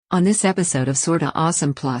On this episode of Sorta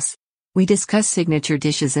Awesome Plus, we discuss signature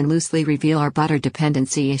dishes and loosely reveal our butter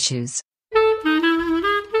dependency issues.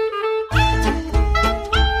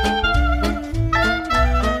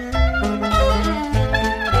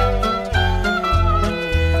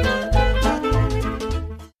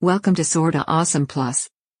 Welcome to Sorta Awesome Plus.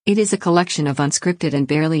 It is a collection of unscripted and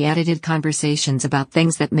barely edited conversations about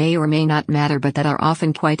things that may or may not matter but that are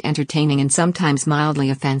often quite entertaining and sometimes mildly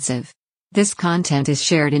offensive. This content is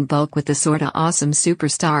shared in bulk with the Sorta Awesome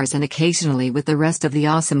superstars and occasionally with the rest of the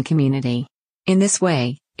awesome community. In this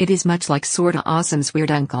way, it is much like Sorta Awesome's weird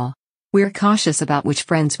uncle. We're cautious about which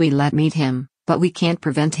friends we let meet him, but we can't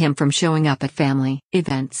prevent him from showing up at family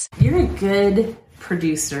events. You're a good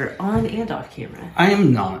producer on and off camera. I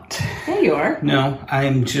am not. There you are. No,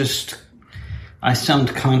 I sound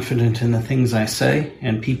confident in the things I say,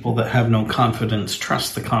 and people that have no confidence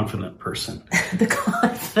trust the confident person. The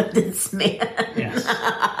confidence man. Yes.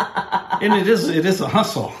 And it is a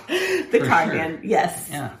hustle. The con man, yes.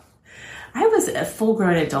 Yeah. I was a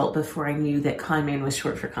full-grown adult before I knew that con man was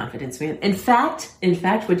short for confidence man. In fact,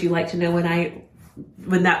 would you like to know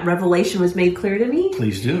when that revelation was made clear to me?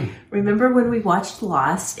 Please do. Remember when we watched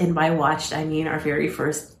Lost, and by watched I mean our very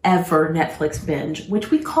first ever Netflix binge, which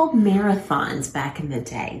we called marathons back in the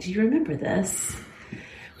day. Do you remember this?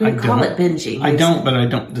 We would call it binging. I don't, but I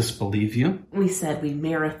don't disbelieve you. We said we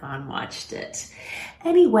marathon watched it.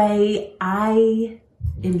 Anyway, I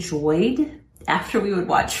enjoyed after we would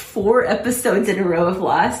watch 4 episodes in a row of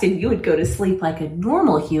Lost and you would go to sleep like a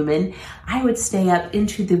normal human, I would stay up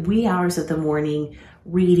into the wee hours of the morning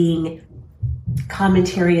reading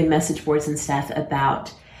commentary and message boards and stuff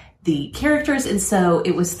about the characters. And so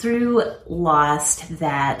it was through Lost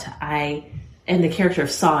that and the character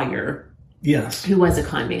of Sawyer, yes, who was a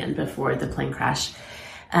con man before the plane crash,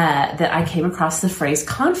 that I came across the phrase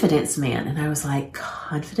confidence man. And I was like,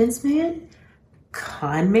 confidence man?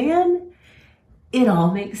 Con man? It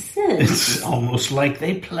all makes sense. It's almost like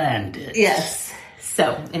they planned it. Yes.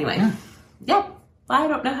 So, anyway. Yeah. I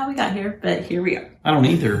don't know how we got here, but here we are. I don't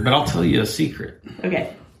either, but I'll tell you a secret.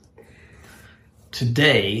 Okay.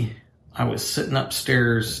 Today, I was sitting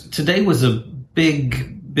upstairs. Today was a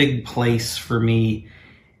big place for me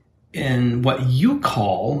in what you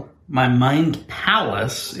call my mind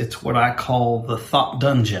palace. It's what I call the THOT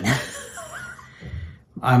dungeon.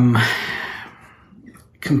 I'm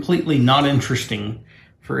completely not interesting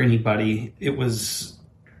for anybody. It was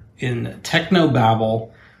in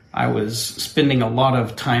technobabble. I was spending a lot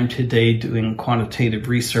of time today doing quantitative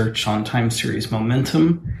research on time series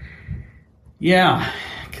momentum. Yeah,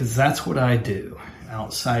 because that's what I do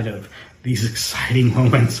outside of these exciting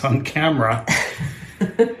moments on camera.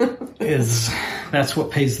 That's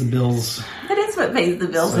what pays the bills. That is what pays the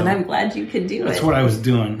bills, and I'm glad you could do it. That's what I was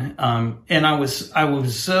doing. And I was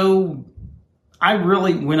so... I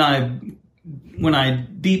really, when I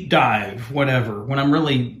deep dive, whatever, when I'm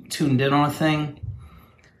really tuned in on a thing,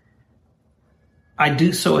 I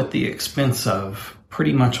do so at the expense of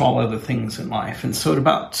pretty much all other things in life. And so at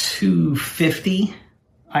about 2:50,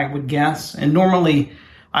 I would guess. And normally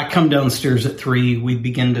I come downstairs at 3, we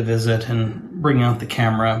begin to visit and bring out the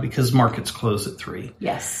camera because markets close at 3.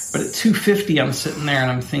 Yes. But at 2:50, I'm sitting there and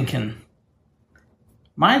I'm thinking,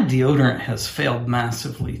 my deodorant has failed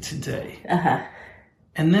massively today. Uh-huh.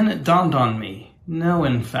 And then it dawned on me, no,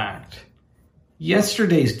 in fact,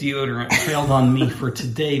 yesterday's deodorant failed on me for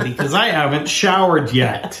today because I haven't showered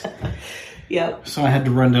yet. Yep. So I had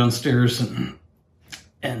to run downstairs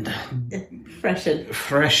and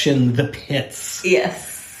freshen the pits.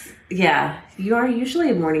 Yes. Yeah. You are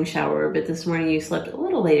usually a morning shower, but this morning you slept a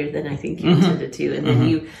little later than I think you intended to. And then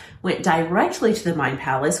you went directly to the Mind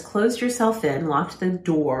Palace, closed yourself in, locked the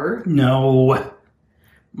door. No.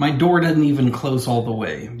 My door doesn't even close all the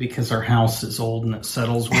way because our house is old and it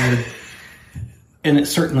settles weird. And it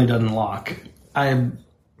certainly doesn't lock. I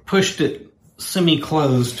pushed it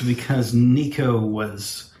semi-closed because Nico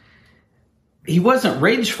he wasn't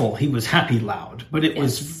rageful. He was happy loud, but it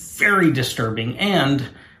was very disturbing. And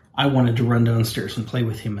I wanted to run downstairs and play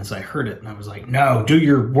with him as I heard it. And I was like, no, do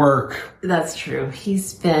your work. That's true.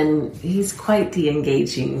 He's quite the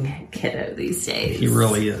engaging kiddo these days. He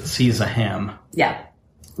really is. He's a ham. Yeah.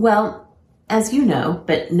 Well, as you know,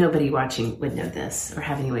 but nobody watching would know this or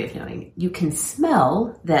have any way of knowing, you can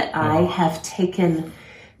smell that I have taken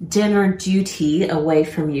dinner duty away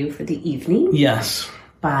from you for the evening. Yes.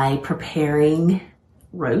 By preparing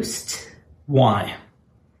roast. Why?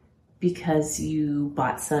 Because you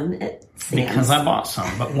bought some at Sam's. Because I bought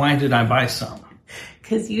some. But why did I buy some?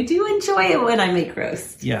 Because you do enjoy it when I make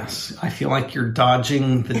roast. Yes. I feel like you're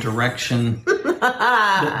dodging the direction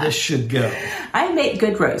that this should go. I make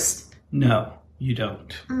good roast. No, you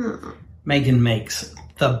don't. Megan makes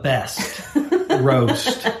the best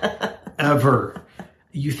roast ever.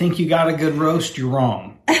 You think you got a good roast? You're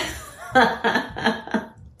wrong.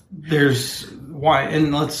 This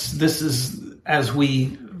is as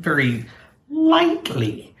we very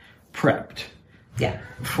lightly prepped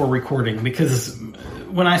for recording, because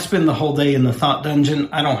when I spend the whole day in the thought dungeon,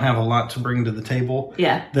 I don't have a lot to bring to the table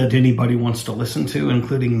that anybody wants to listen to,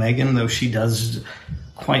 including Megan, though she does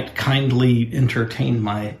quite kindly entertain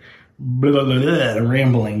my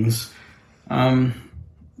ramblings.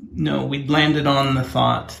 No, we landed on the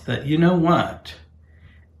thought that, you know what?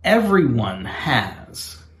 Everyone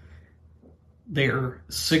has their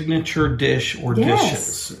signature dish or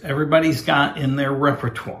dishes. Everybody's got in their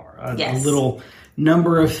repertoire a little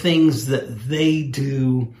number of things that they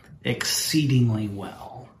do exceedingly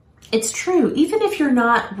well. It's true. Even if you're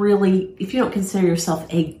not really, if you don't consider yourself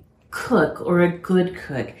a cook or a good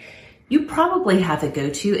cook, you probably have a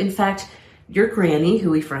go-to. In fact, your granny,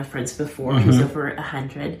 who we've referenced before, who's over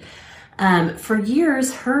 100, for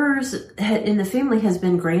years, hers in the family has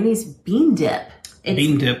been Granny's bean dip.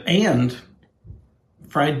 Bean dip and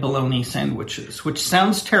fried bologna sandwiches, which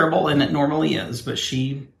sounds terrible, and it normally is, but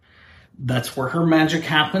that's where her magic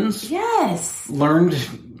happens. Yes. Learned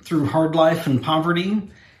through hard life and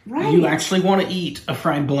poverty. Right. You actually want to eat a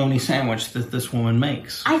fried bologna sandwich that this woman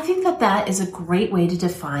makes. I think that is a great way to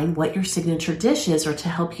define what your signature dish is, or to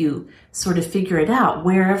help you sort of figure it out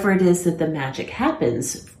wherever it is that the magic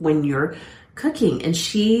happens when you're cooking. And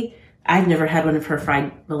I've never had one of her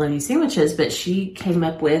fried bologna sandwiches, but she came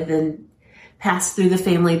up with and passed through the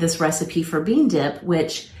family this recipe for bean dip,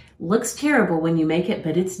 which looks terrible when you make it,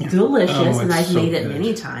 but it's delicious, and I've made it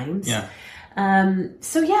many times. Yeah.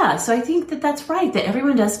 So I think that's right, that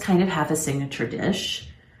everyone does kind of have a signature dish.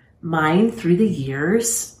 Mine, through the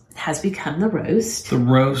years, has become the roast. The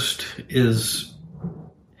roast is,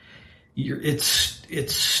 it's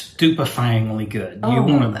stupefyingly good. You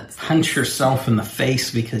want to punch yourself in the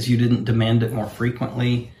face because you didn't demand it more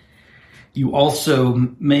frequently. You also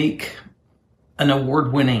make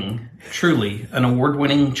truly an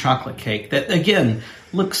award-winning chocolate cake that, again,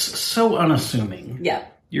 looks so unassuming. Yeah.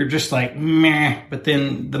 You're just like, meh, but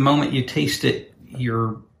then the moment you taste it,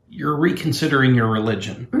 you're reconsidering your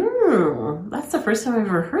religion. That's the first time I've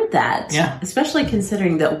ever heard that. Yeah. Especially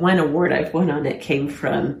considering that one award I've won on it came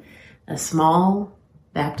from a small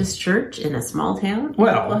Baptist church in a small town in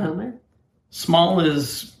Oklahoma. Small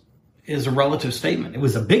is a relative statement. It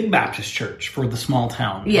was a big Baptist church for the small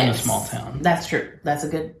town in a small town. That's true. That's a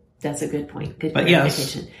good point. Good but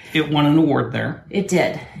clarification. Yes, it won an award there. It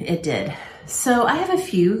did. So I have a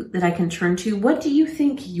few that I can turn to. What do you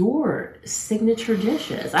think your signature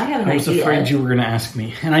dish is? I have an idea. I was afraid you were going to ask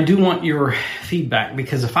me. And I do want your feedback,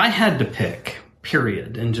 because if I had to pick,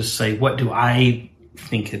 period, and just say, what do I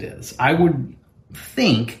think it is? I would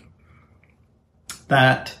think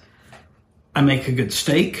that I make a good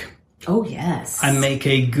steak. Oh, yes. I make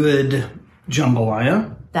a good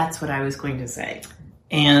jambalaya. That's what I was going to say.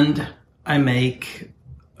 And I make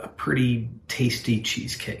a pretty tasty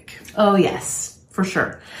cheesecake. Oh, yes, for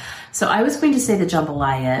sure. So I was going to say the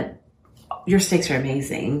jambalaya. Your steaks are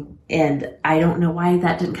amazing. And I don't know why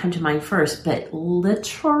that didn't come to mind first, but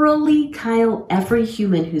literally, Kyle, every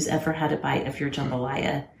human who's ever had a bite of your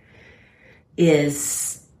jambalaya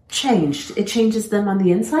is changed. It changes them on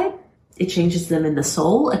the inside. It changes them in the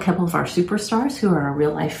soul. A couple of our superstars who are our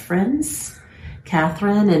real life friends,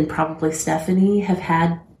 Catherine and probably Stephanie, have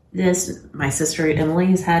had this. My sister Emily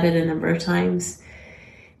has had it a number of times.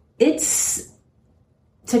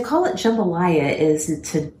 To call it jambalaya is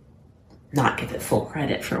to not give it full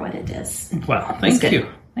credit for what it is. Well, thank you.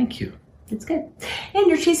 Thank you. It's good. And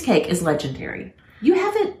your cheesecake is legendary. You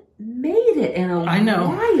haven't made it in a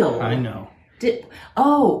while. I know.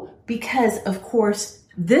 Because of course,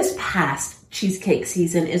 this past cheesecake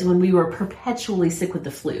season is when we were perpetually sick with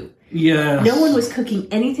the flu. Yes. No one was cooking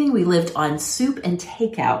anything. We lived on soup and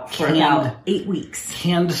takeout for about 8 weeks.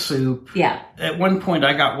 Canned soup. Yeah. At one point,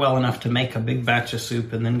 I got well enough to make a big batch of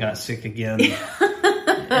soup and then got sick again.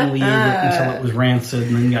 And we ate it until it was rancid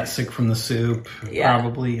and then got sick from the soup. Yeah.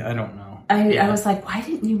 Probably. I don't know. I was like, why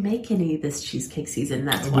didn't you make any this cheesecake season?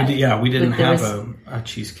 That's why. We didn't have a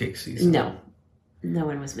cheesecake season. No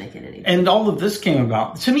one was making anything. And all of this came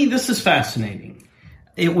about. To me, this is fascinating.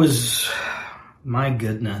 It was, my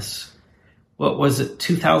goodness, what was it,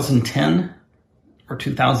 2010 or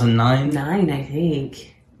 2009? 9, I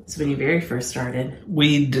think. It's when you very first started.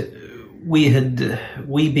 We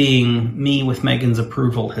being me with Megan's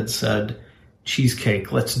approval, had said,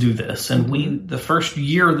 cheesecake, let's do this. And the first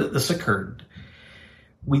year that this occurred,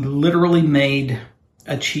 we literally made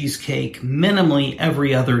a cheesecake minimally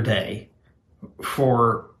every other day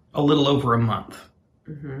for a little over a month.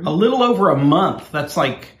 Mm-hmm. A little over a month. That's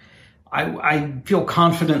like, I feel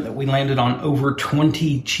confident that we landed on over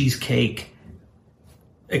 20 cheesecake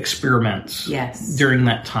experiments during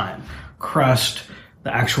that time. Crust,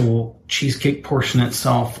 the actual cheesecake portion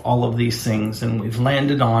itself, all of these things. And we've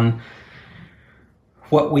landed on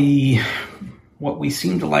what we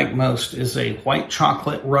seem to like most is a white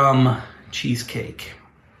chocolate rum cheesecake.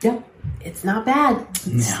 Yep. It's not bad.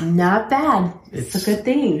 It's not bad. It's a good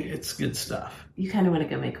thing. It's good stuff. You kind of want to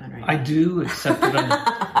go make one right now. I do, except that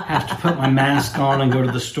I have to put my mask on and go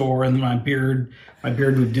to the store, and then my beard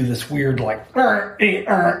would do this weird, like,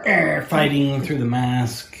 fighting through the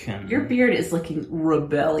mask. And your beard is looking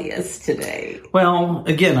rebellious today. Well,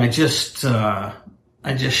 again, I just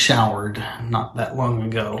showered not that long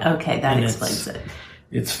ago. Okay, that explains it.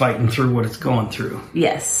 It's fighting through what it's going through.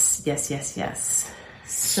 Yes.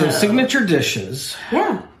 So signature dishes.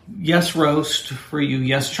 Yeah. Yes, roast for you.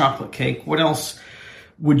 Yes, chocolate cake. What else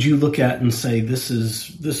would you look at and say, this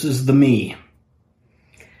is the me?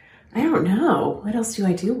 I don't know. What else do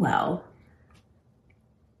I do well?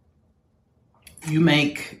 You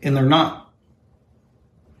make, and they're not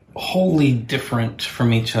wholly different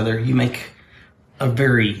from each other. You make a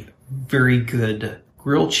very, very good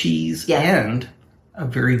grilled cheese and a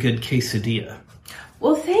very good quesadilla.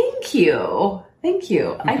 Well, thank you.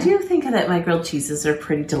 Mm-hmm. I do think that my grilled cheeses are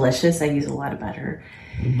pretty delicious. I use a lot of butter.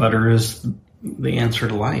 Butter is the answer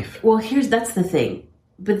to life. Well, that's the thing.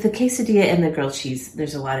 But the quesadilla and the grilled cheese,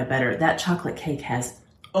 there's a lot of butter. That chocolate cake has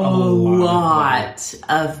a lot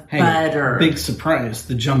of butter. Big surprise.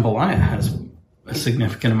 The jambalaya has a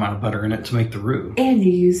significant amount of butter in it to make the roux. And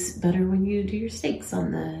you use butter when you do your steaks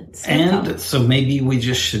on the stove. And so maybe we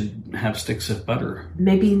just should have sticks of butter.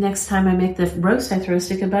 Maybe next time I make the roast, I throw a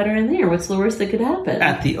stick of butter in there. What's the worst that could happen?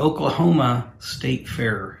 At the Oklahoma State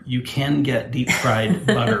Fair, you can get deep fried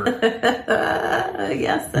butter.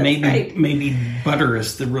 Yes, that's right. Maybe butter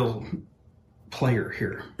is the real player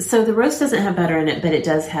here. So the roast doesn't have butter in it, but it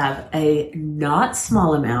does have a not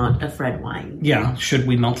small amount of red wine. Yeah. Should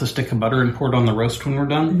we melt a stick of butter and pour it on the roast when we're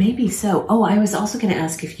done? Maybe so. Oh, I was also going to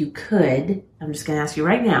ask if you could. I'm just going to ask you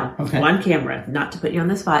right now, on camera, not to put you on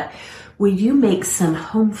the spot. Will you make some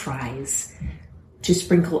home fries to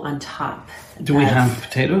sprinkle on top? Do we have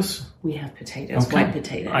potatoes? We have potatoes, white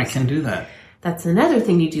potatoes. I can do that. That's another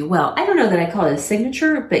thing you do well. I don't know that I call it a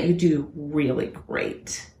signature, but you do really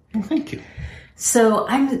great. Well, thank you. So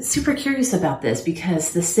I'm super curious about this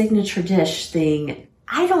because the signature dish thing,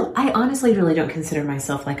 I honestly really don't consider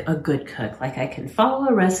myself like a good cook. Like I can follow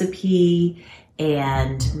a recipe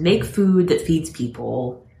and make food that feeds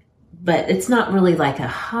people, but it's not really like a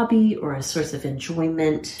hobby or a source of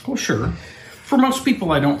enjoyment. Well, sure. For most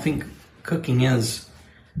people, I don't think cooking is.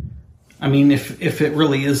 I mean, if it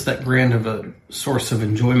really is that grand of a source of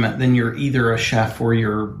enjoyment, then you're either a chef or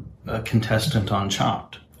you're a contestant on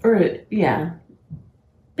Chopped.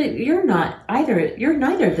 But you're not either. You're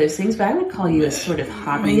neither of those things. But I would call you a sort of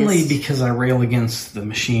hobbyist. Mainly because I rail against the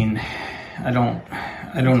machine. I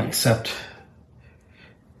don't accept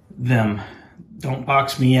them. Don't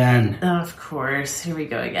box me in. Of course. Here we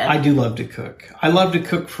go again. I do love to cook. I love to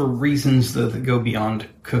cook for reasons that go beyond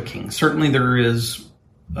cooking. Certainly, there is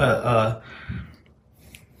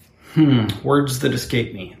words that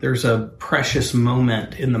escape me. There's a precious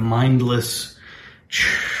moment in the mindless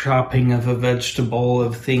chopping of a vegetable,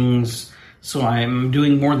 of things. So I'm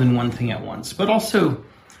doing more than one thing at once. But also,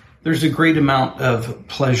 there's a great amount of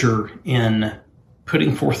pleasure in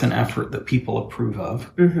putting forth an effort that people approve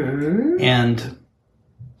of. Mm-hmm. And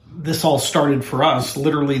this all started for us,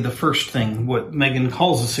 literally the first thing, what Megan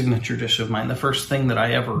calls a signature dish of mine, the first thing that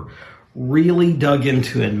I ever really dug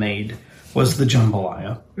into and made was the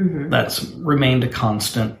jambalaya. Mm-hmm. That's remained a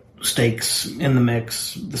constant. Steaks in the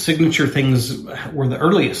mix. The signature things were the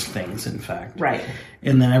earliest things, in fact. Right.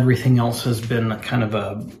 And then everything else has been kind of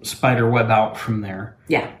a spider web out from there.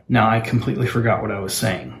 Yeah. Now I completely forgot what I was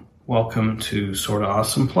saying. Welcome to Sorta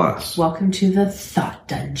Awesome Plus. Welcome to the THOT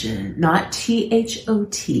Dungeon, not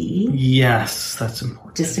THOT. Yes, that's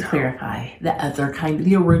important. Just to clarify, the other kind,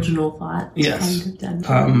 the original THOT kind of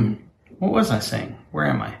dungeon. What was I saying? Where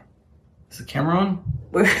am I? Is the camera on?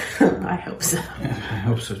 I hope so. I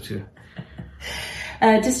hope so too.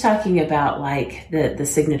 Just talking about like the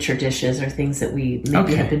signature dishes or things that we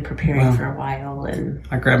maybe have been preparing for a while. And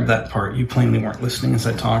I grabbed that part. You plainly weren't listening as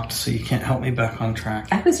I talked, so you can't help me back on track.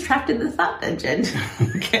 I was trapped in the thought dungeon.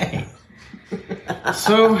 Okay.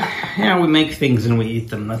 So, yeah, we make things and we eat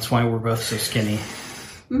them. That's why we're both so skinny.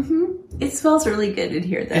 Mm-hmm. It smells really good in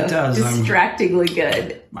here, though. It does. Distractingly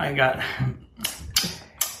good. I got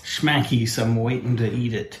schmacky, so I'm waiting to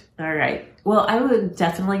eat it. All right. Well, I would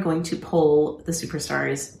definitely going to poll the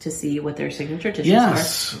superstars to see what their signature dishes are.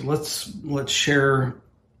 Yes, let's share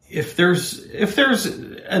if there's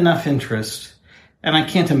enough interest, and I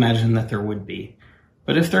can't imagine that there would be,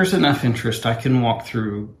 but if there's enough interest, I can walk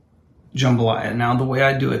through jambalaya. Now, the way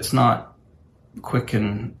I do it's not quick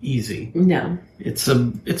and easy. No, it's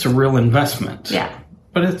a real investment. Yeah,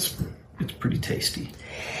 but it's pretty tasty.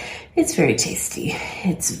 It's very tasty.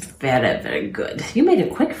 It's very, very good. You made a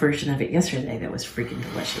quick version of it yesterday that was freaking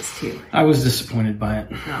delicious, too. I was disappointed by it.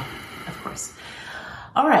 Oh, of course.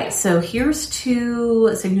 All right, so here's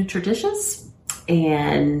to signature dishes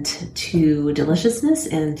and to deliciousness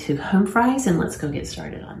and to home fries, and let's go get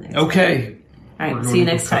started on this. Okay. All right, see you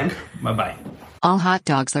next time. Bye-bye. All hot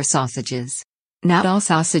dogs are sausages. Not all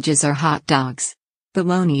sausages are hot dogs.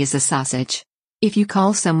 Bologna is a sausage. If you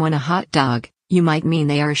call someone a hot dog, you might mean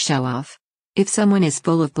they are a show-off. If someone is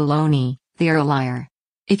full of bologna, they are a liar.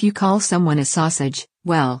 If you call someone a sausage,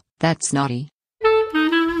 well, that's naughty.